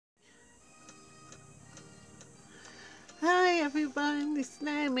everyone, it's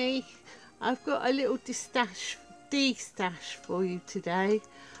Naomi. I've got a little destash for you today.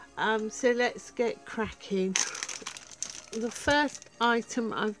 So let's get cracking. The first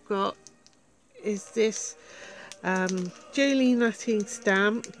item I've got is this Julie Nutting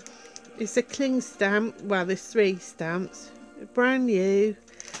stamp. It's a cling stamp. Well, there's 3 stamps, brand new,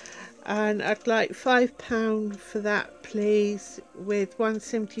 and I'd like £5 for that, please, with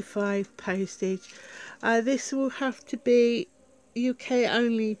 £1.75 postage. This will have to be UK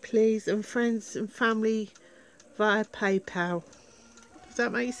only, please, and friends and family via PayPal. Does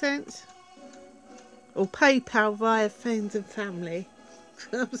that make sense? Or PayPal via friends and family.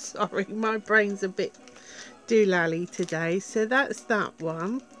 I'm sorry, my brain's a bit doolally today. So that's that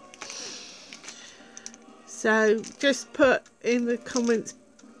one. So just put in the comments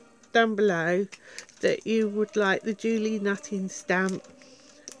down below that you would like the Julie Nutting stamp,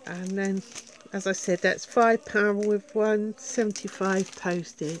 and then, as I said, that's £5 with £1.75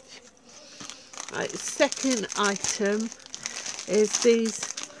 postage. Right, second item is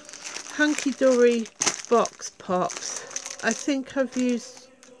these Hunky Dory box pops. I think I've used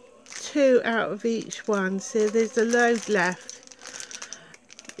 2 out of each one, so there's a load left.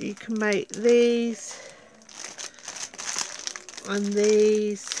 You can make these and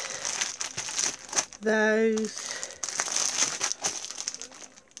these, those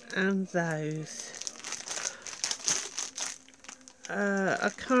and those. I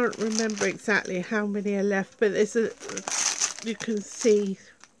can't remember exactly how many are left, but there's you can see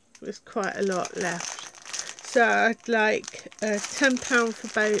there's quite a lot left. So I'd like £10 for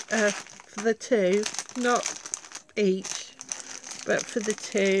both, for the 2, not each, but for the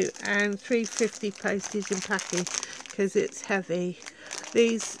 2, and £3.50 postage and packing because it's heavy.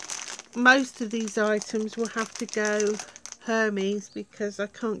 Most of these items will have to go Hermes because I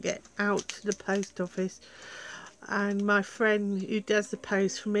can't get out to the post office, and my friend who does the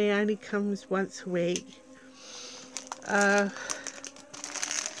post for me only comes once a week.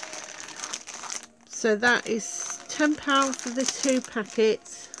 So that is £10 for the 2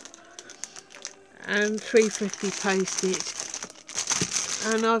 packets and £3.50 postage.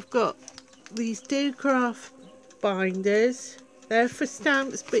 And I've got these Dewcraft binders. They're for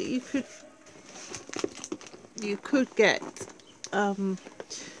stamps, but you could get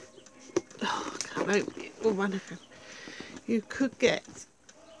you could get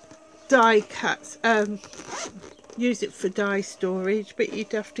die cuts, use it for die storage, but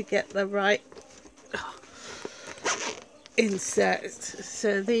you'd have to get the right inserts.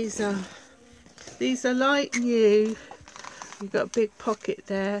 So these are like new. You've got a big pocket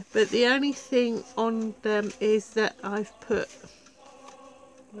there, but the only thing on them is that I've put,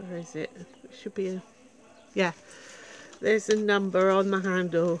 where is it? It should be yeah, there's a number on the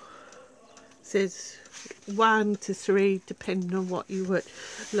handle. It says 1 to 3 depending on what you would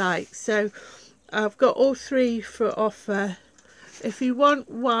like. So I've got all 3 for offer. If you want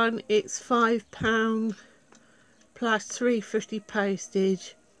one, it's £5 plus £3.50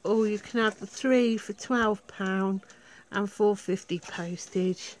 postage, or you can have the 3 for £12 and £4.50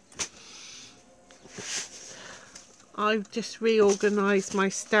 postage. I've just reorganised my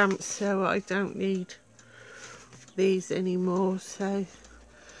stamps so I don't need these anymore. So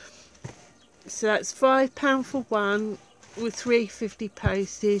that's £5 for one with £3.50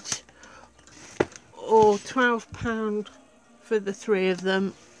 postage, or £12 for the 3 of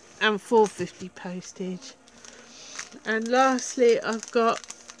them and £4.50 postage. And lastly, I've got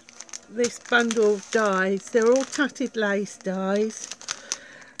this bundle of dies. They're all tatted lace dies,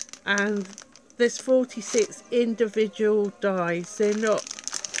 and there's 46 individual dies. They're not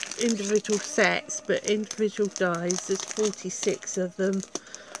individual sets, but individual dies. There's 46 of them,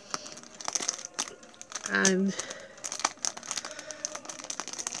 and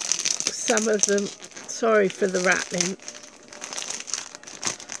some of them, sorry for the rattling,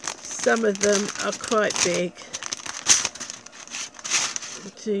 some of them are quite big.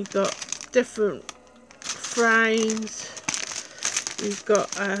 So you've got different frames, you've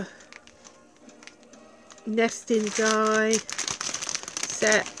got a nesting die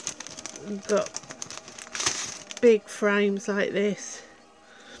set, you've got big frames like this,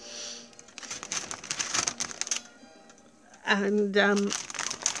 and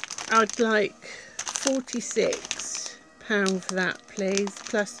I'd like £46 for that, please,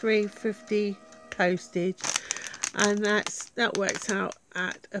 plus £3.50 postage, and that works out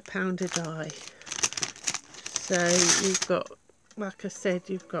at £1 a die. So you've got, like I said,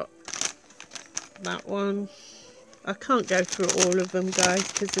 you've got that one. I can't go through all of them, guys,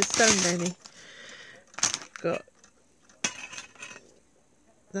 because there's so many. Got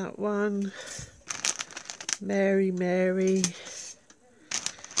that one, Mary,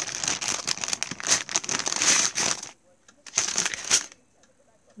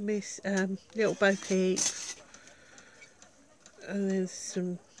 Miss Little Bo Peep, and then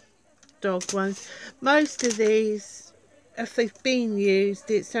some dog ones. Most of these, if they've been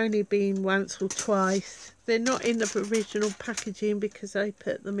used, it's only been once or twice. They're not in the original packaging because I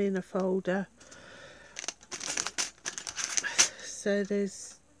put them in a folder. So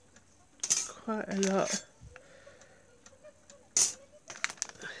there's quite a lot.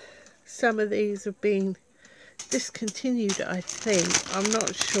 Some of these have been discontinued, I think. I'm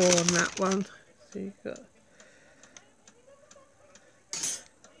not sure on that one. So you've got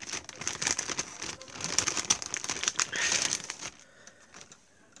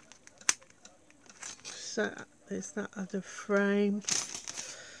so there's that other frame.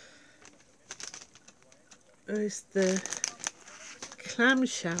 There's the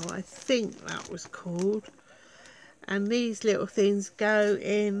clamshell, I think that was called. And these little things go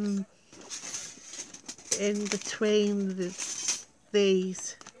in between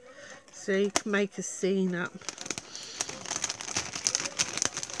these, so you can make a scene up.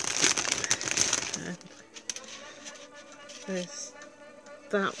 And there's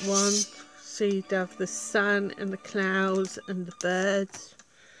that one, so you'd have the sun and the clouds and the birds.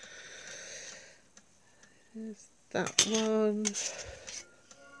 There's that one,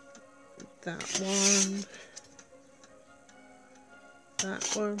 that one, that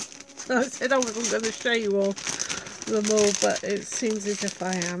one. I said I wasn't going to show you them all, but it seems as if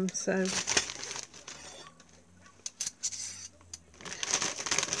I am, so.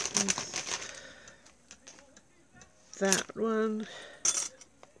 That one.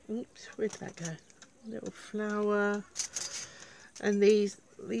 Oops, where'd that go? Little flower. And these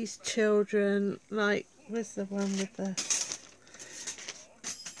children, like, where's the one with the...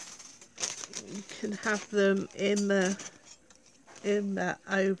 You can have them in the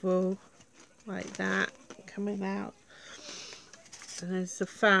oval like that, coming out. And there's the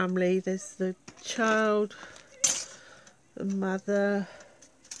family, there's the child, the mother,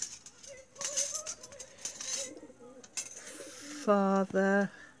 father,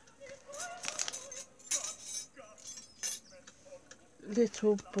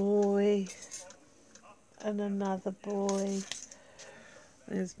 little boy, and another boy.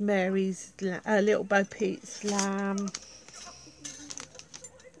 There's Mary's, Little Bo Peep's lamb,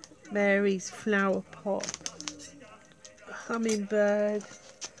 Mary's flower pot, hummingbird,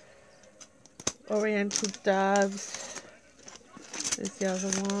 oriental doves. There's the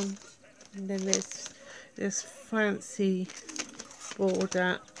other one, and then there's this fancy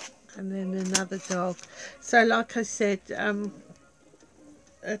border, and then another dog. So like I said,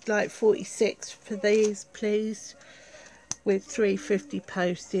 I'd like 46 for these, please, with £3.50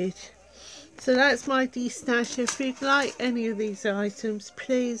 postage. So that's my destash. If you'd like any of these items,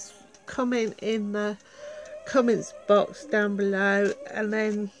 please comment in the comments box down below, and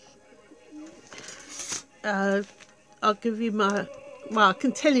then I'll give you my, well, I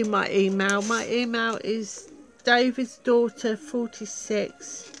can tell you my email. My email is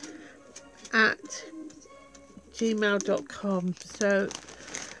davidsdaughter46@gmail.com. So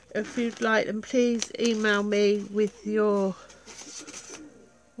if you'd like them, please email me with your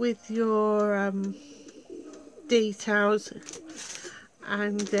details,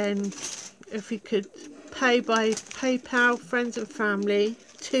 and then if you could pay by PayPal, friends and family,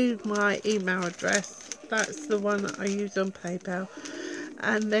 to my email address. That's the one that I use on PayPal,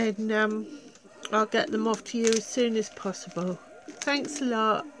 and then I'll get them off to you as soon as possible. Thanks a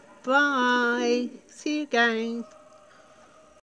lot. Bye. See you again.